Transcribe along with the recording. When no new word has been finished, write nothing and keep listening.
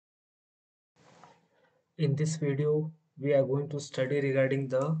In this video, we are going to study regarding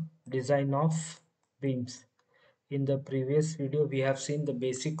the design of beams. In the previous video, we have seen the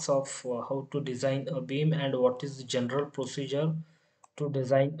basics of how to design a beam and what is the general procedure to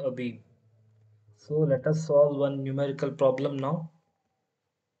design a beam. So let us solve one numerical problem now.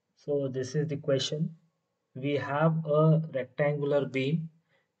 So this is the question. We have a rectangular beam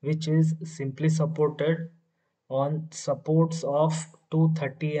which is simply supported on supports of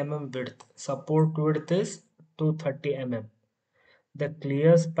 230 mm width. Support width is 230 mm. The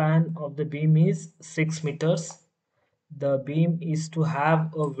clear span of the beam is 6 meters. The beam is to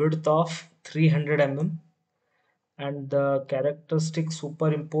have a width of 300 mm and the characteristic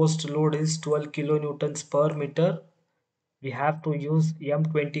superimposed load is 12 kilonewtons per meter. We have to use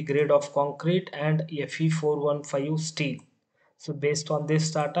M20 grade of concrete and Fe415 steel. So based on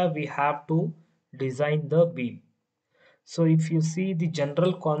this data, we have to design the beam. So if you see the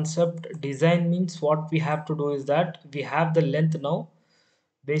general concept, design means what we have to do is that we have the length now.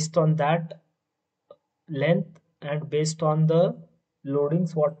 Based on that length and based on the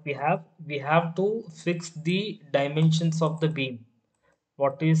loadings what we have to fix the dimensions of the beam.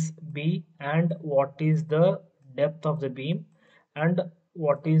 What is B and what is the depth of the beam and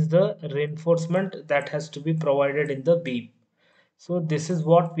what is the reinforcement that has to be provided in the beam. So this is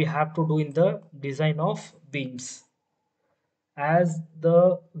what we have to do in the design of beams. As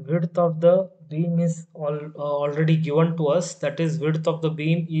the width of the beam is already given to us, that is width of the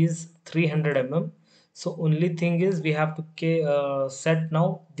beam is 300 mm. So only thing is we have to set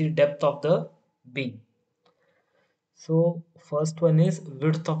now the depth of the beam. So first one is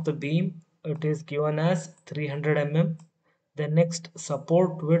width of the beam, it is given as 300 mm. The next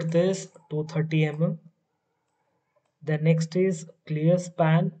support width is 230 mm. The next is clear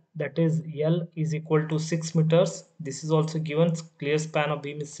span, that is L is equal to 6 meters. This is also given, clear span of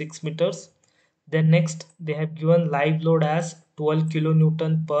beam is 6 meters. Then next they have given live load as 12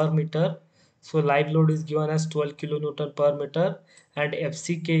 kilonewton per meter. So live load is given as 12 kilonewton per meter and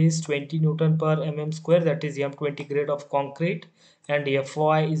FCK is 20 newton per mm square, that is M20 grade of concrete, and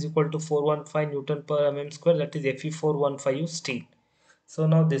FY is equal to 415 newton per mm square, that is Fe415 steel. So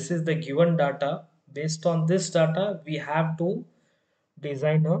now this is the given data. Based on this data, we have to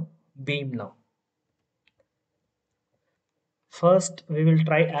design a beam now. First, we will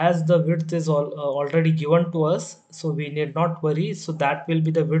try, as the width is already given to us, so we need not worry. So that will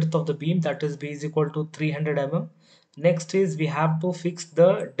be the width of the beam, that is B is equal to 300 mm. Next is we have to fix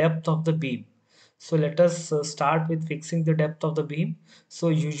the depth of the beam. So let us start with fixing the depth of the beam. So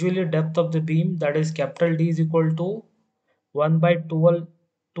usually depth of the beam, that is capital D, is equal to 1 by 12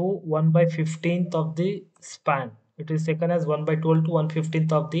 to 1 by 15th of the span. It is taken as 1 by 12 to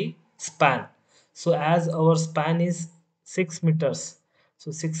 1/15th of the span. So as our span is 6 meters,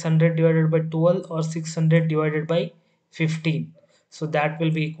 so 600 divided by 12 or 600 divided by 15, so that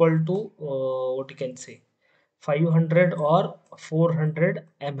will be equal to what you can say 500 or 400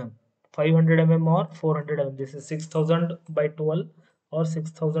 mm. 500 mm or 400 mm. This is 6000 by 12 or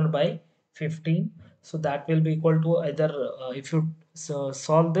 6000 by 15. So that will be equal to either if you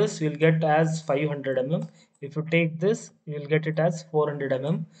solve this, you will get as 500 mm. If you take this, you will get it as 400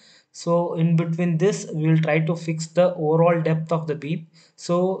 mm. So in between this, we will try to fix the overall depth of the beam.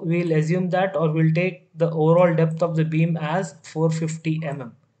 So we will assume that, or we will take the overall depth of the beam as 450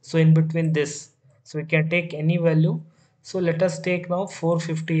 mm. So in between this, so we can take any value. So let us take now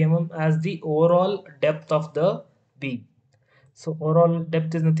 450 mm as the overall depth of the beam. So overall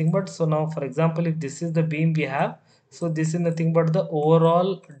depth is nothing but, so now for example, if this is the beam we have, so this is nothing but the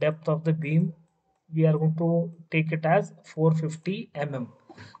overall depth of the beam. We are going to take it as 450 mm.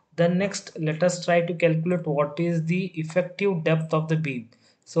 Then next, let us try to calculate what is the effective depth of the beam.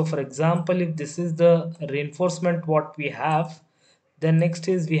 So for example, if this is the reinforcement what we have, then next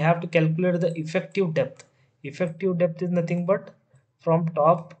is we have to calculate the effective depth. Effective depth is nothing but from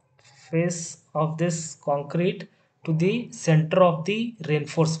top face of this concrete to the center of the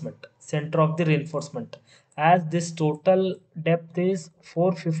reinforcement. As this total depth is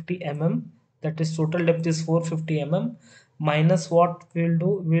 450 mm, that is total depth is 450 mm, minus what we'll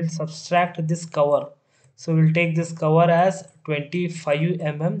do, we'll subtract this cover. So we'll take this cover as 25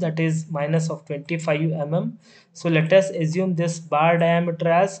 mm, that is minus of 25 mm. So let us assume this bar diameter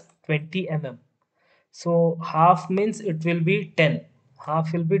as 20 mm. So half means it will be 10.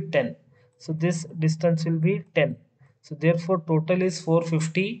 Half will be 10. So this distance will be 10. So therefore total is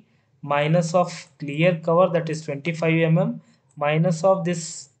 450 minus of clear cover, that is 25 mm, minus of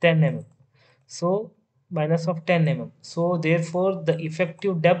this 10 mm. So minus of 10 mm. So therefore the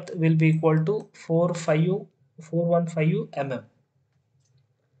effective depth will be equal to 415 mm.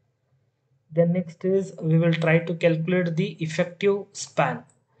 Then next is we will try to calculate the effective span.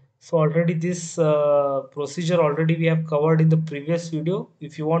 So already this procedure already we have covered in the previous video.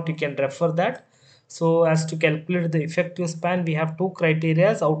 If you want, you can refer that. So as to calculate the effective span, we have two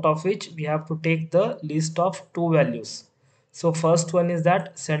criteria, out of which we have to take the least of two values. So first one is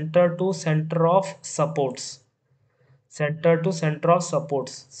that center to center of supports. Center to center of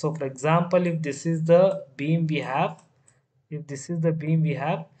supports. So for example, if this is the beam we have, if this is the beam we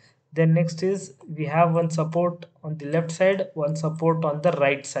have, then next is we have one support on the left side, one support on the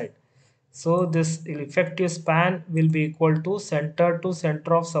right side. So this effective span will be equal to center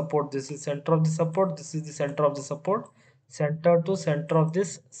of support. This is center of the support, this is the center of the support, center to center of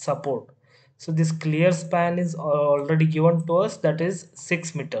this support. So this clear span is already given to us, that is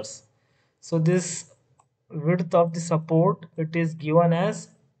 6 meters. So this width of the support, it is given as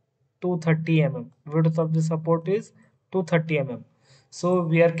 230 mm. Width of the support is 230 mm. So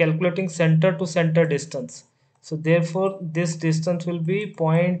we are calculating center to center distance. So therefore this distance will be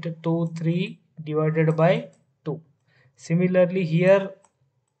 0.23 divided by 2. Similarly here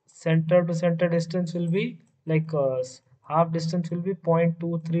center to center distance will be like half distance will be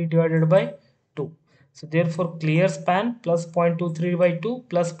 0.23 divided by 2. So therefore clear span plus 0.23 by 2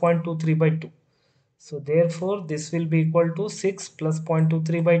 plus 0.23 by 2. So therefore this will be equal to 6 plus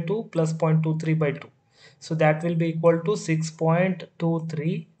 0.23 by 2 plus 0.23 by 2. So that will be equal to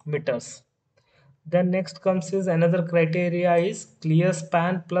 6.23 meters. Then next comes is another criteria is clear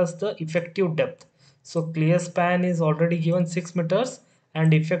span plus the effective depth. So clear span is already given 6 meters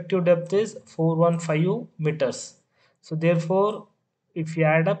and effective depth is 415 meters. So therefore if you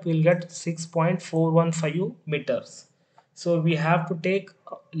add up we'll get 6.415 meters. So we have to take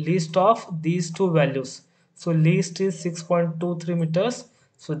least of these two values. So least is 6.23 meters.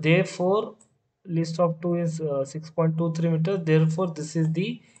 So therefore least of 2 is 6.23 meters. Therefore this is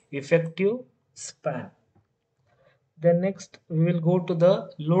the effective span. Then next we will go to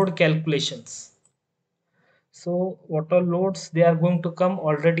the load calculations. So what all loads they are going to come,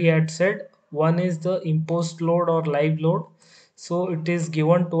 already I had said. One is the imposed load or live load. So it is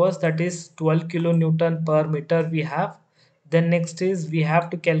given to us, that is 12 kilonewton per meter we have. Then next is we have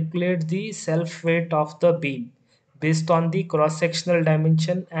to calculate the self weight of the beam based on the cross sectional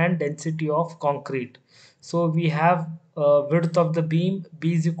dimension and density of concrete. So we have width of the beam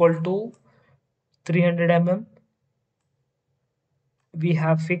B is equal to 300 mm. We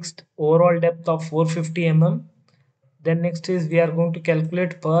have fixed overall depth of 450 mm. Then next is we are going to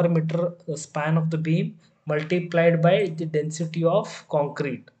calculate per meter span of the beam multiplied by the density of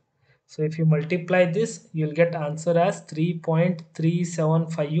concrete. So if you multiply this, you will get answer as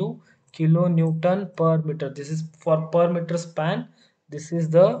 3.375 kilonewton per meter. This is for per meter span. This is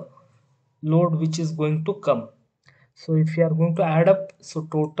the load which is going to come. So if you are going to add up, so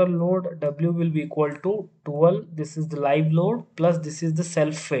total load W will be equal to 12. This is the live load plus this is the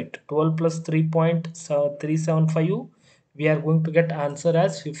self weight. 12 plus 3.375. We are going to get answer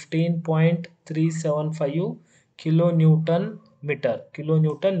as 15.375 kilonewton meter.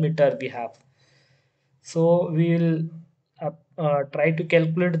 Kilonewton meter we have. So we will try to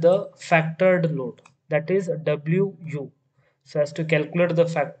calculate the factored load, that is WU. So as to calculate the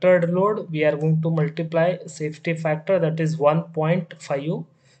factored load, we are going to multiply safety factor, that is 1.5.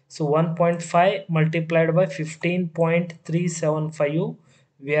 So 1.5 multiplied by 15.375,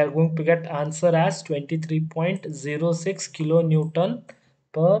 we are going to get answer as 23.06 kilonewton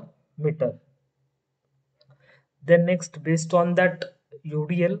per meter. Then next, based on that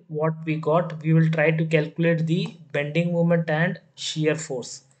UDL what we got, we will try to calculate the bending moment and shear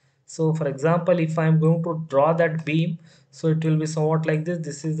force. So for example, if I am going to draw that beam, so it will be somewhat like this.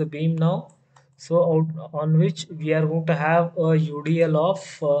 This is the beam now. So on which we are going to have a UDL of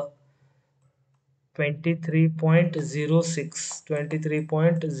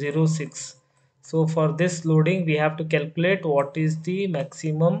 23.06. So for this loading we have to calculate what is the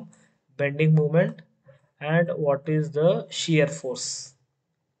maximum bending moment and what is the shear force.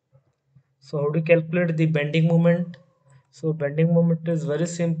 So how to calculate the bending moment? So bending moment is very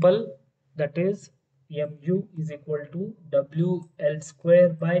simple, that is mu is equal to WL square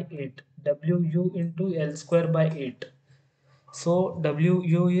by 8, WU into L square by 8. So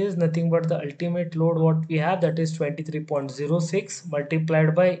WU is nothing but the ultimate load what we have, that is 23.06,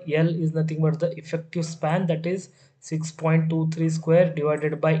 multiplied by L is nothing but the effective span, that is 6.23 square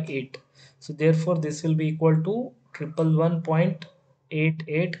divided by 8. So therefore this will be equal to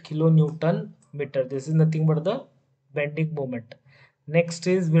 111.88 kilonewton meter. This is nothing but the bending moment. Next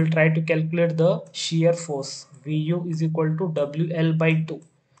is we'll try to calculate the shear force. VU is equal to WL by 2.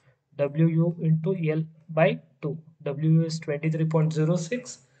 WU into L by 2. WU is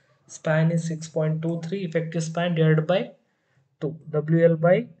 23.06. span is 6.23, effective span divided by 2, WL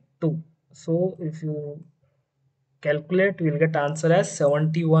by 2. So if you calculate, we'll get answer as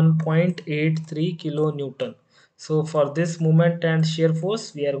 71.83 kilonewton. So for this moment and shear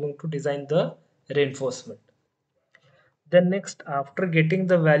force, we are going to design the reinforcement. Then next, after getting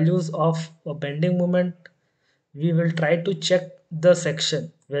the values of a bending moment, we will try to check the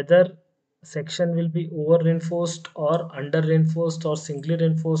section, whether section will be over reinforced or under reinforced or singly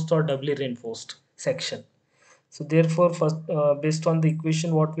reinforced or doubly reinforced section. So therefore, first, based on the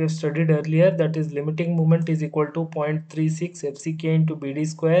equation what we have studied earlier, that is limiting moment is equal to 0.36 FCK into BD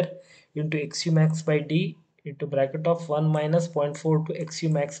square into XU max by D into bracket of 1 minus 0.4 to XU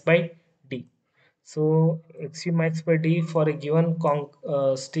max by D. So XU max by D for a given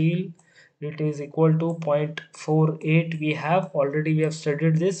steel, it is equal to 0.48. We have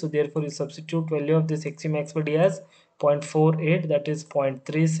studied this, so therefore you substitute value of this XU max by D as 0.48, that is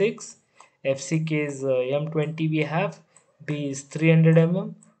 0.36. FCK is M20 we have, B is 300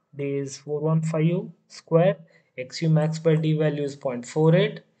 mm, D is 415 square, XU max by D value is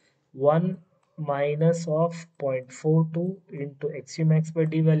 0.48, 1 minus of 0.42 into XU max by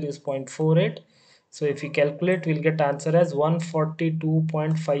D value is 0.48. So if we calculate, we'll get answer as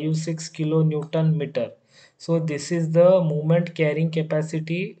 142.56 kilonewton meter. So this is the moment carrying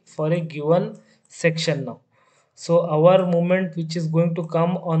capacity for a given section now. So our moment which is going to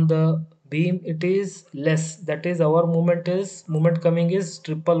come on the beam, it is less, that is our moment coming is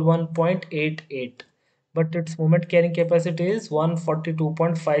 111.88, but its moment carrying capacity is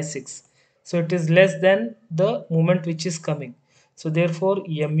 142.56. So it is less than the moment which is coming. So therefore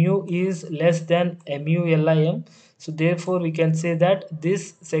mu is less than mu lim. So therefore we can say that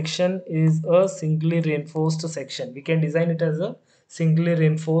this section is a singly reinforced section. We can design it as a singly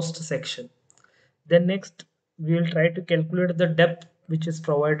reinforced section. Then next, we will try to calculate the depth which is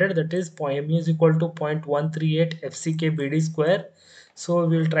provided, that is mu is equal to 0.138 FCK BD square. So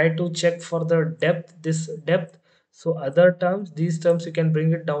we will try to check for the depth, this depth. So other terms, these terms you can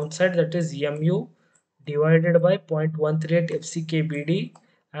bring it downside, that is mu divided by 0.138 FCK BD,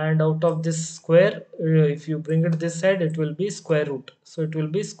 and out of this square, if you bring it this side, it will be square root. So it will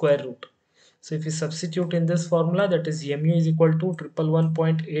be square root. So if you substitute in this formula, that is mu is equal to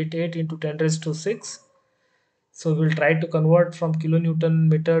 111.88 into 10 raised to 6. So we'll try to convert from kilonewton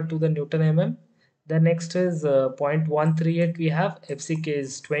meter to the Newton mm. The next is 0.138 we have, FCK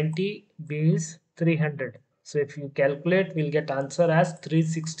is 20, B is 300. So if you calculate, we'll get answer as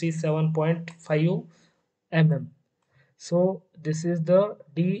 367.5 mm. So this is the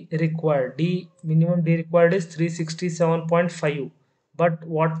D required. D minimum D required is 367.5, but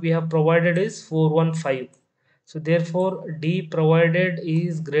what we have provided is 415. So therefore D provided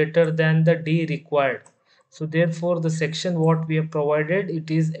is greater than the D required. So therefore the section what we have provided, it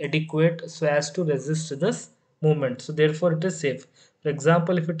is adequate so as to resist this movement. So therefore it is safe. For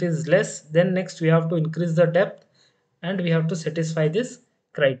example, if it is less, then next we have to increase the depth and we have to satisfy this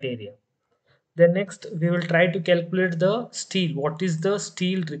criteria. Then next we will try to calculate the steel. What is the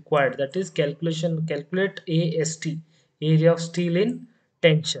steel required? That is calculate AST, area of steel in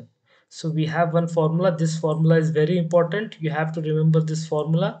tension. So we have one formula. This formula is very important. You have to remember this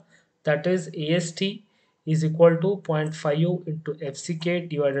formula. That is AST is equal to 0.5 into FCK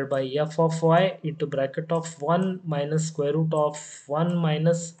divided by F of Y into bracket of 1 minus square root of 1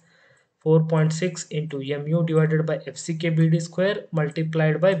 minus 4.6 into mu divided by FCK square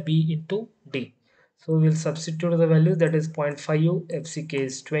multiplied by B into D. So we'll substitute the value, that is 0.5, FCK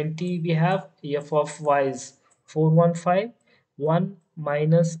is 20 we have, F of Y is 415, 1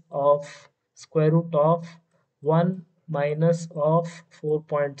 minus of square root of 1 minus of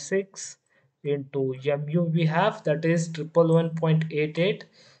 4.6 into mu we have, that is 111.88.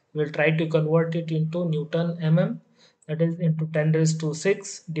 We'll try to convert it into Newton mm, that is into 10 raised to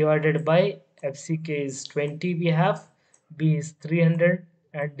 6 divided by FCK is 20 we have, B is 300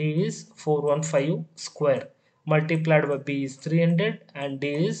 and D is 415 square multiplied by B is 300 and D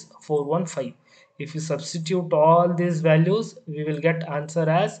is 415. If you substitute all these values, we will get answer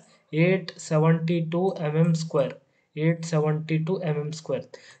as 872 mm square. 872 mm square.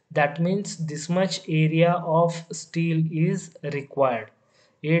 That means this much area of steel is required.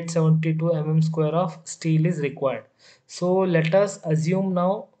 872 mm square of steel is required. So let us assume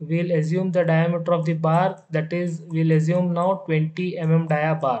now, we'll assume the diameter of the bar, that is we'll assume now 20 mm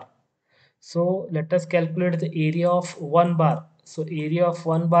dia bar. So let us calculate the area of one bar. So area of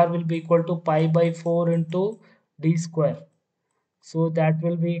one bar will be equal to pi by 4 into d square. So that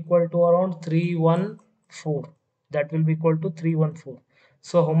will be equal to around 314. That will be equal to 314.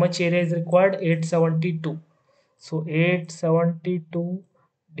 So how much area is required? 872. So 872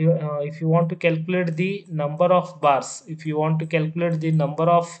 if you want to calculate the number of bars, if you want to calculate the number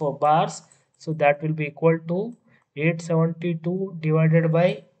of bars, so that will be equal to 872 divided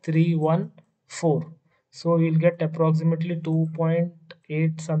by 314. So you'll get approximately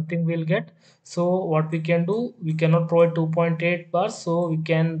 2.8 something we'll get. So what we can do, we cannot provide 2.8 bars, so we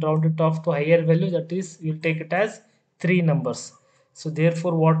can round it off to higher value, that is we'll take it as three numbers. So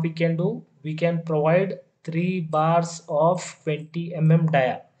therefore what we can do, we can provide 3 bars of 20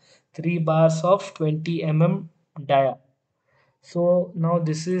 dia, 3 bars of 20 dia. So now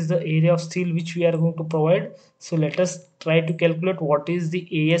this is the area of steel which we are going to provide. So let us try to calculate what is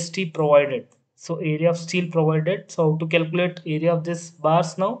the AST provided. So area of steel provided. So how to calculate area of this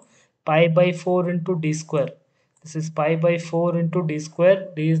bars now? Pi by 4 into d square. This is pi by 4 into d square.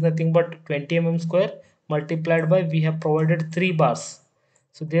 D is nothing but 20 square multiplied by, we have provided 3 bars.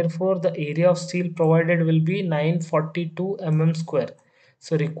 So therefore the area of steel provided will be 942 square.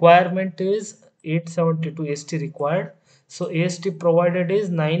 So requirement is 872 AST required. So AST provided is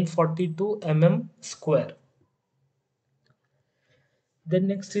 942 square. Then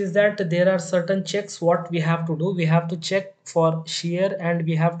next is that there are certain checks what we have to do. We have to check for shear and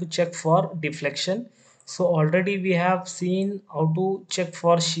we have to check for deflection. So already we have seen how to check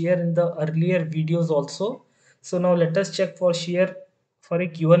for shear in the earlier videos also. So now let us check for shear for a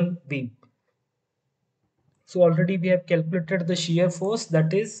given beam. So already we have calculated the shear force,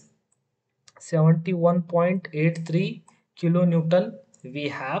 that is 71.83 kilonewton we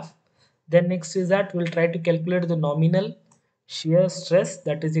have. Then next is that we'll try to calculate the nominal shear stress,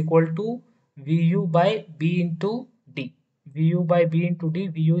 that is equal to Vu by B into D. Vu by B into D,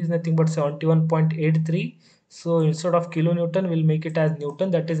 Vu is nothing but 71.83. So instead of kilonewton, we'll make it as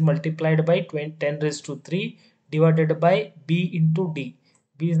Newton, that is multiplied by 10 raised to 3 divided by B into D.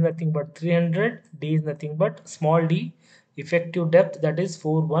 B is nothing but 300, D is nothing but small d, effective depth, that is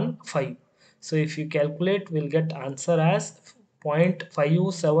 415. So if you calculate, we'll get answer as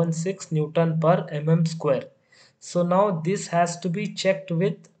 0.576 Newton per square. So now this has to be checked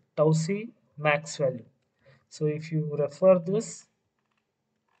with tau c max value. So if you refer this,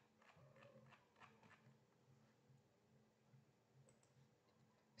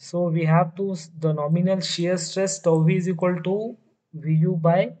 so we have to, the nominal shear stress tau v is equal to Vu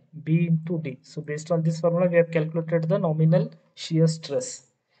by B into D. So based on this formula, we have calculated the nominal shear stress.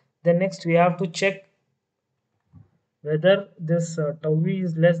 Then next we have to check whether this tau v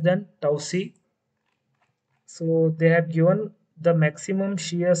is less than tau c. So they have given the maximum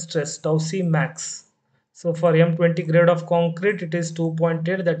shear stress tau c max. So for M20 grade of concrete, it is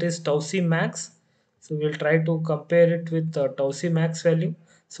 2.8, that is tau c max. So we'll try to compare it with tau c max value.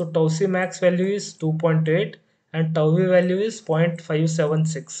 So tau c max value is 2.8 and tau v value is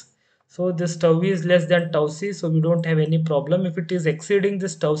 0.576. So this tau v is less than tau c, so we don't have any problem. If it is exceeding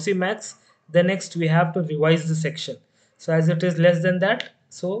this tau c max, then next we have to revise the section. So as it is less than that,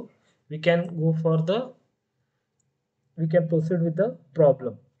 so we can go for the, we can proceed with the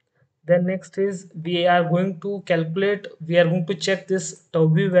problem. Then next is we are going to calculate, we are going to check this tau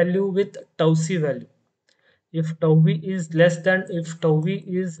v value with tau c value. If tau v is less than, if tau v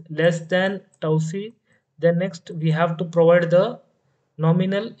is less than tau c, then next we have to provide the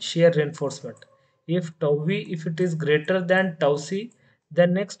nominal shear reinforcement. If tau v, if it is greater than tau c,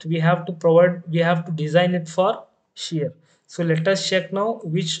 then next we have to provide, we have to design it for shear. So let us check now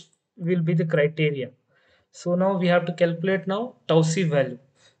which will be the criteria. So now we have to calculate now tau c value.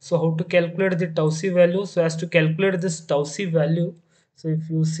 So how to calculate the tau c value? So as to calculate this tau c value, so if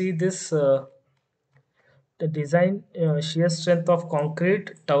you see this the design shear strength of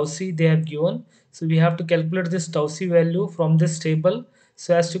concrete tau c they have given. So we have to calculate this tau c value from this table.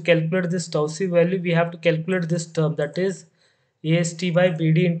 So as to calculate this tau c value, we have to calculate this term, that is AST by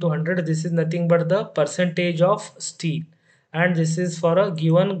BD into 100. This is nothing but the percentage of steel, and this is for a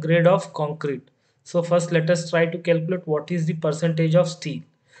given grade of concrete. So first let us try to calculate what is the percentage of steel.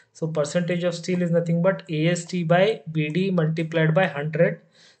 So percentage of steel is nothing but AST by BD multiplied by 100.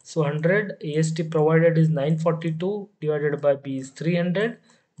 So 100 AST provided is 942 divided by B is 300.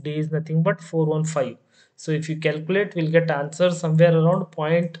 D is nothing but 415. So if you calculate, we'll get answer somewhere around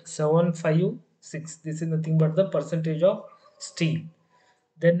 0.756. This is nothing but the percentage of steel.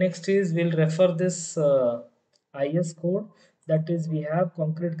 Then next is we'll refer this IS code, that is we have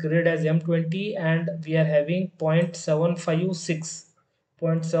concrete grade as M20 and we are having 0.756.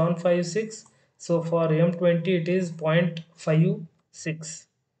 0.756. So for M20 it is 0.56.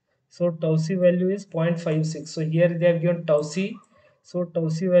 So tau c value is 0.56. So here they have given tau c. So tau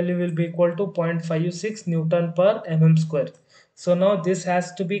c value will be equal to 0.56 Newton per square. So now this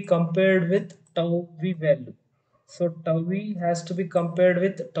has to be compared with tau v value. So tau v has to be compared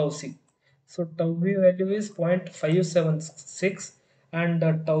with tau c. So tau v value is 0.576 and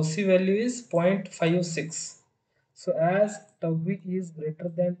tau c value is 0.56. So as tau v is greater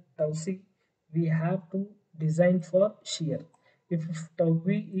than tau c, we have to design for shear. If tau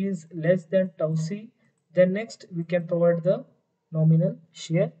v is less than tau c, then next we can provide the nominal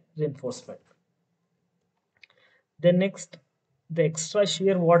shear reinforcement. Then next, the extra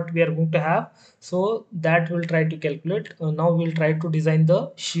shear what we are going to have, so that we'll try to calculate. Now we'll try to design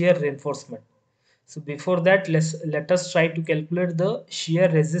the shear reinforcement. So before that, let us try to calculate the shear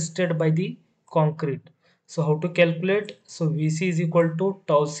resisted by the concrete. So how to calculate? So VC is equal to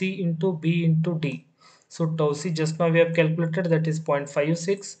tau C into B into D. So tau C just now we have calculated, that is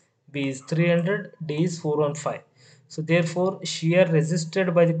 0.56, B is 300, D is 415. So therefore shear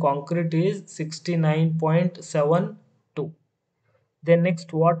resisted by the concrete is 69.72. Then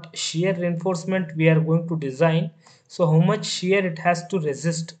next, what shear reinforcement we are going to design, so how much shear it has to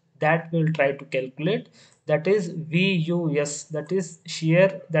resist, that we'll try to calculate. That is VUS, that is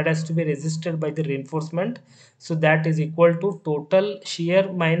shear that has to be resisted by the reinforcement. So that is equal to total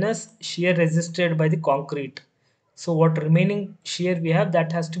shear minus shear resisted by the concrete. So what remaining shear we have,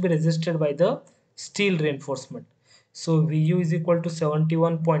 that has to be resisted by the steel reinforcement. So VU is equal to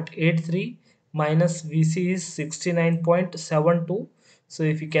 71.83 minus VC is 69.72. So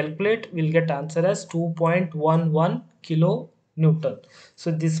if you calculate, we'll get answer as 2.11 kilo Newton.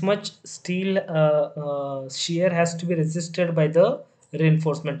 So this much steel shear has to be resisted by the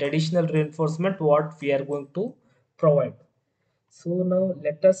reinforcement, additional reinforcement what we are going to provide. So now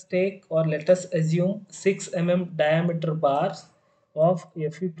let us take, or let us assume 6 mm diameter bars of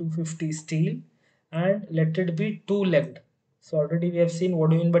Fe250 steel and let it be two-legged. So already we have seen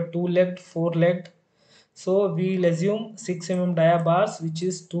what do you mean by two-legged, four-legged. So we will assume 6 mm dia bars which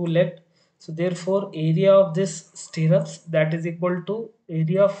is two-legged. So therefore area of this stirrups, that is equal to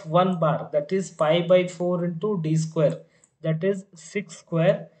area of one bar, that is pi by 4 into d square, that is 6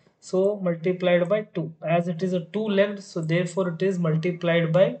 square. So multiplied by 2, as it is a two-legged, so therefore it is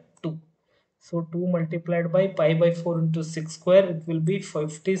multiplied by 2. So 2 multiplied by pi by 4 into 6 square, it will be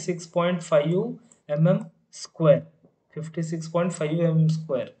 56.5 mm square. 56.5 mm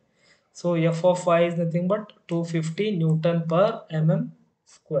square. So F of Y is nothing but 250 Newton per mm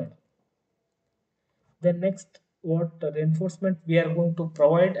square. Then next, what reinforcement we are going to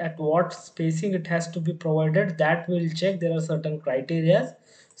provide, at what spacing it has to be provided, that we will check. There are certain criteria.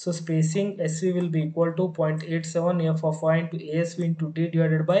 So spacing SV will be equal to 0.87 F of Y into ASV into D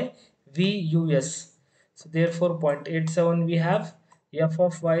divided by VUS. So therefore 0.87 we have. F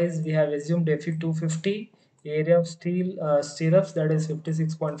of Y is, we have assumed Fe250, area of steel stirrups, that is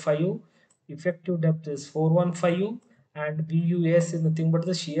 56.5, effective depth is 415, and BUS is nothing but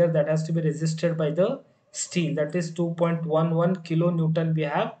the shear that has to be resisted by the steel, that is 2.11 kilonewton we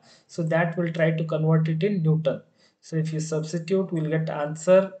have. So that will try to convert it in Newton. So if you substitute, we'll get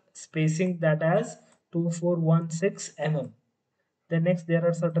answer spacing that as 2416 mm. Then next, there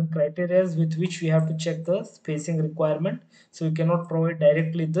are certain criteria with which we have to check the spacing requirement. So we cannot provide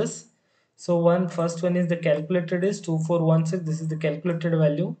directly this. So first one is the calculated is 2416. This is the calculated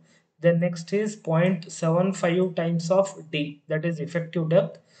value. Then next is 0.75 times of D, that is effective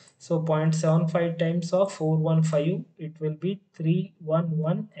depth. So 0.75 times of 415, it will be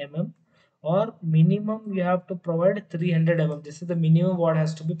 311 mm, or minimum you have to provide 300 mm. This is the minimum what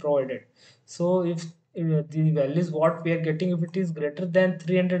has to be provided. So if the values what we are getting, if it is greater than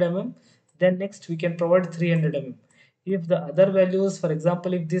 300 mm, then next we can provide 300 mm. If the other values, for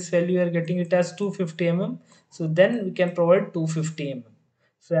example, if this value you are getting it as 250 mm, so then we can provide 250 mm.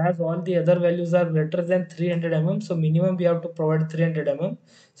 So as all the other values are greater than 300 mm, so minimum we have to provide 300 mm.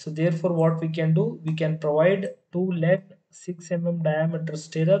 So therefore what we can do, we can provide two-legged 6 mm diameter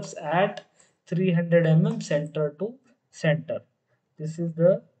stirrups at 300 mm center to center. This is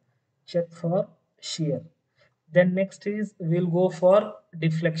the check for shear. Then next is, we'll go for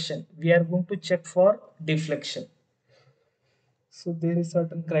deflection. We are going to check for deflection. So there is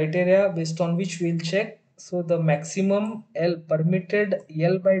certain criteria based on which we'll check. So the maximum L permitted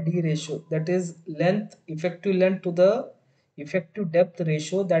L by D ratio, that is length, effective length to the effective depth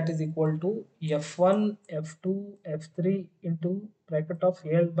ratio, that is equal to F1, F2, F3 into bracket of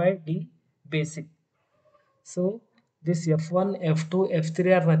L by D basic. So this F1, F2,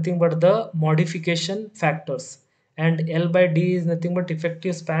 F3 are nothing but the modification factors, and L by D is nothing but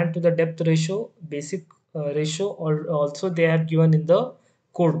effective span to the depth ratio, basic ratio, or also they are given in the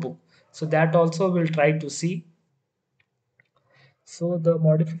code book. So that also we'll try to see. So the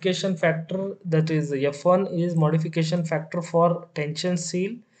modification factor, that is F1, is modification factor for tension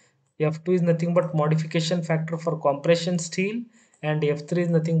seal. F2 is nothing but modification factor for compression steel, and F3 is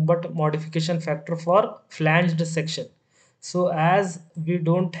nothing but modification factor for flanged section. So as we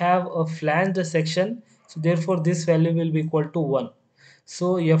don't have a flanged section, so therefore this value will be equal to 1.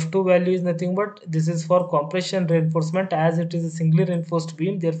 So F2 value is nothing but this is for compression reinforcement, as it is a singly reinforced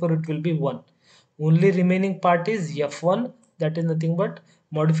beam, therefore it will be 1. Only remaining part is F1, that is nothing but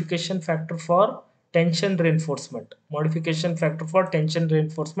modification factor for tension reinforcement. Modification factor for tension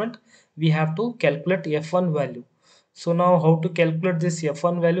reinforcement, we have to calculate F1 value. So now how to calculate this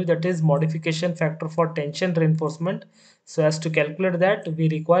F1 value, that is modification factor for tension reinforcement. So as to calculate that, we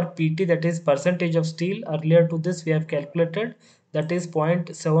require PT, that is percentage of steel. Earlier to this we have calculated, that is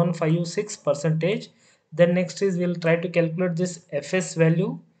 0.756 percentage. Then next is we'll try to calculate this Fs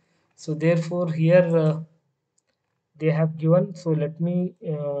value. So therefore here they have given, so let me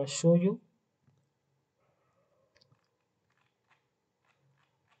show you.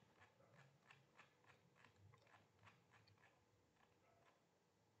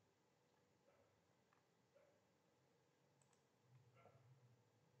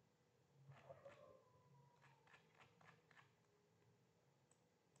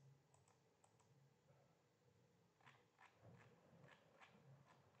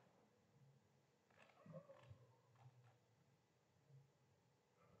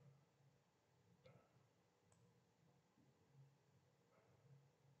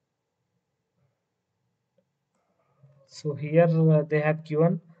 So here they have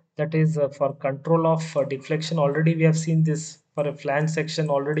given, that is for control of deflection. Already we have seen this for a flange section.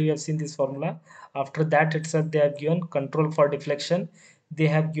 Already we have seen this formula. After that itself they have given control for deflection. They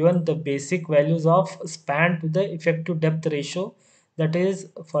have given the basic values of span to the effective depth ratio. That is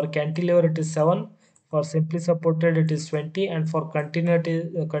for cantilever it is 7, for simply supported it is 20, and for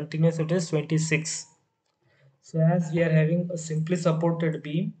continuous it is 26. So as we are having a simply supported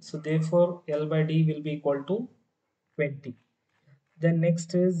beam, so therefore L by D will be equal to 20. Then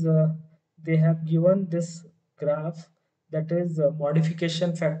next is they have given this graph, that is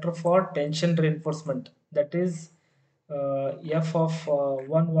modification factor for tension reinforcement, that is F of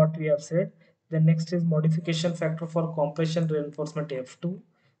 1 what we have said. Then next is modification factor for compression reinforcement F2.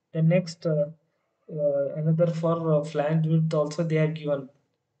 Then next another for flange width also they have given,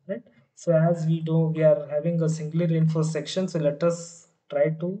 right? So as we are having a singly reinforced section, so let us try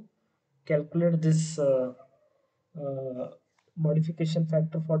to calculate this uh, modification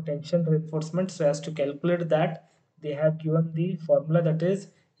factor for tension reinforcement. So as to calculate that, they have given the formula, that is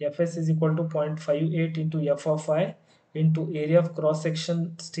Fs is equal to 0.58 into F of I into area of cross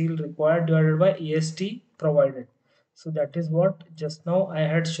section steel required divided by AST provided. So that is what just now I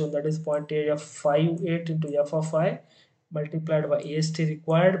had shown, that is 0.58 into F of I multiplied by AST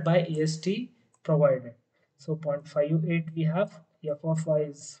required by AST provided. So 0.58 we have, F of I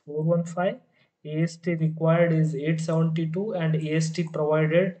is 415, AST required is 872, and AST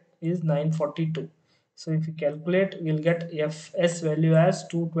provided is 942. So if you calculate, we'll get Fs value as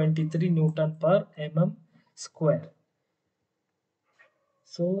 223 Newton per mm square.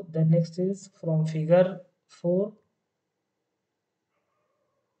 So the next is from figure 4,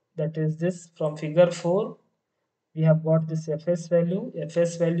 that is this from figure 4 we have got this Fs value.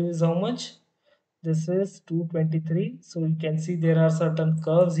 Fs value is how much? This is 223. So you can see there are certain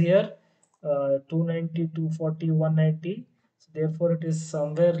curves here, 290, 240, 190. So therefore it is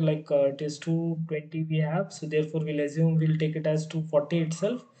somewhere like it is 220 we have. So therefore we'll assume we'll take it as 240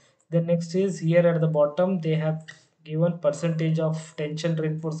 itself. The next is here at the bottom they have given percentage of tension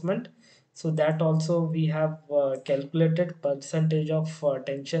reinforcement. So that also we have calculated percentage of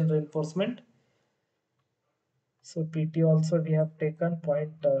tension reinforcement. So PT also we have taken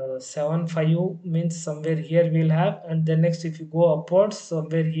 0.75, means somewhere here we'll have, and then next if you go upwards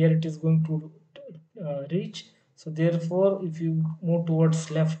somewhere here it is going to reach. So therefore if you move towards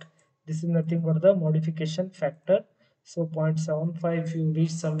left, this is nothing but the modification factor. So 0.75 if you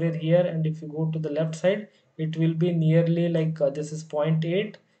reach somewhere here, and if you go to the left side it will be nearly like this is zero point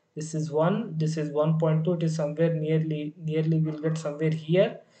 0.8, this is 1, this is 1.2, it is somewhere nearly we'll get somewhere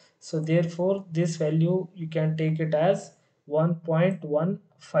here. So therefore this value you can take it as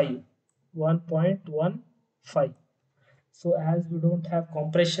 1.15, 1.15. So as we don't have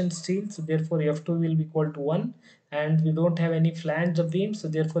compression steel, so therefore F2 will be equal to 1, and we don't have any flange beam, so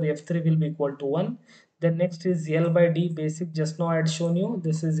therefore F3 will be equal to 1. Then next is L by D basic, just now I had shown you,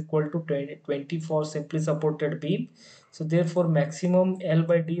 this is equal to 20 for simply supported beam. So therefore maximum L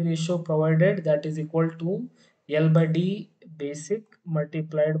by D ratio provided, that is equal to L by D basic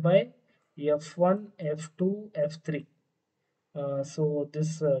multiplied by F1, F2, F3. So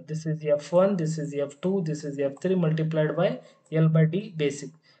this is F1, this is F2, this is F3 multiplied by L by D basic.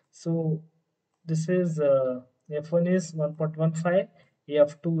 So this is F1 is 1.15,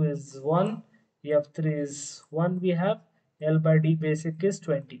 F2 is 1, F3 is 1 we have, L by D basic is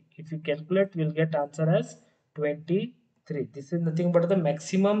 20. If you calculate, we'll get answer as 23. This is nothing but the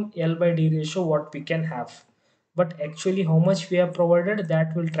maximum L by D ratio what we can have. But actually how much we have provided,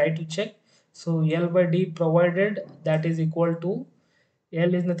 that we'll try to check. So L by D provided, that is equal to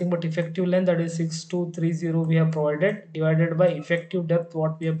L is nothing but effective length, that is 6230 we have provided, divided by effective depth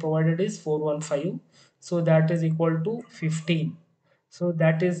what we have provided is 415. So that is equal to 15. So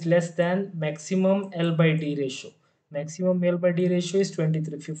that is less than maximum L by D ratio. Maximum L by D ratio is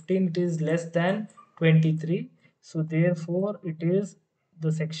 23. 15 it is less than 23. So therefore it is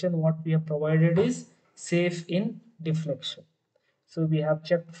the section what we have provided is safe in deflection. So we have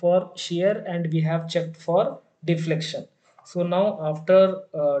checked for shear and we have checked for deflection. So now after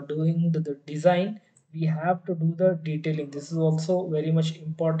doing the design, we have to do the detailing. This is also very much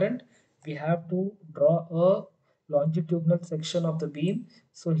important. We have to draw a longitudinal section of the beam.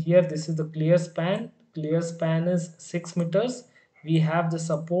 So here this is the clear span. Clear span is 6 meters. We have the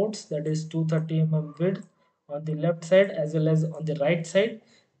supports, that is 230 mm width on the left side as well as on the right side.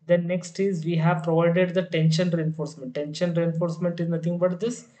 Then next is we have provided the tension reinforcement. Tension reinforcement is nothing but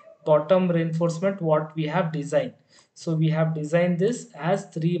this bottom reinforcement what we have designed. So we have designed this as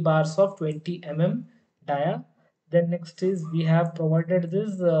 3 bars of 20 mm dia. Then next is we have provided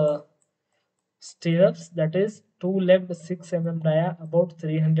this stirrups, that is two legged 6 mm dia about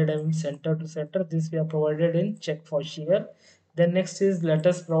 300 mm center to center. This we have provided in check for shear. Then next is let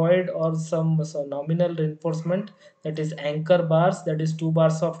us provide or some so nominal reinforcement, that is anchor bars, that is 2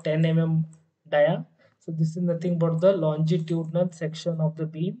 bars of 10 mm dia. So this is nothing but the longitudinal section of the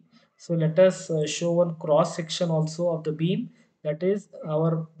beam. So let us show one cross section also of the beam, that is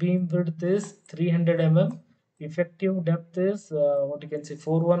our beam width is 300 mm, effective depth is what you can say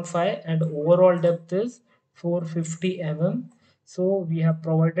 415, and overall depth is 450 mm. So we have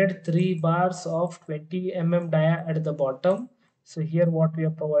provided 3 bars of 20 mm dia at the bottom. So here what we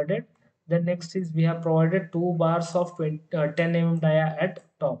have provided. Then next is we have provided 2 bars of 10 mm dia at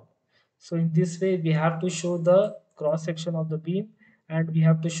top. So in this way we have to show the cross section of the beam and we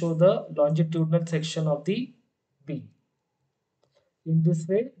have to show the longitudinal section of the beam. In this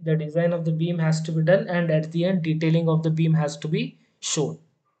way, the design of the beam has to be done and at the end detailing of the beam has to be shown.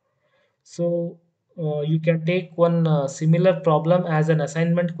 So you can take one similar problem as an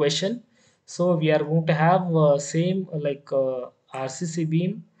assignment question. So we are going to have same like RCC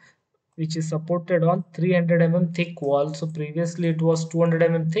beam which is supported on 300 mm thick wall. So previously it was 200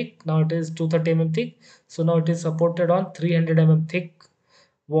 mm thick, now it is 230 mm thick. So now it is supported on 300 mm thick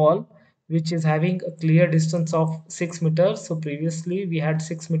wall which is having a clear distance of 6 meters. So previously we had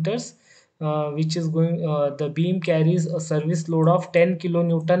 6 meters, which is going the beam carries a service load of 10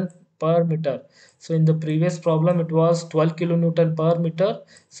 kilonewton per meter. So in the previous problem it was 12 kilonewton per meter.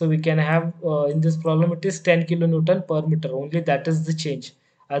 So we can have in this problem it is 10 kilonewton per meter, only that is the change.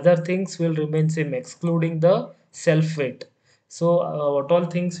 Other things will remain same excluding the self weight. So what all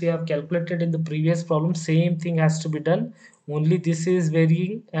things we have calculated in the previous problem, same thing has to be done, only this is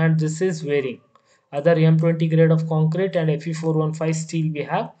varying and this is varying. Other M20 grade of concrete and Fe415 steel we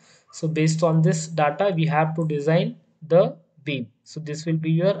have. So based on this data we have to design the beam. So this will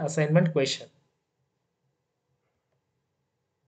be your assignment question.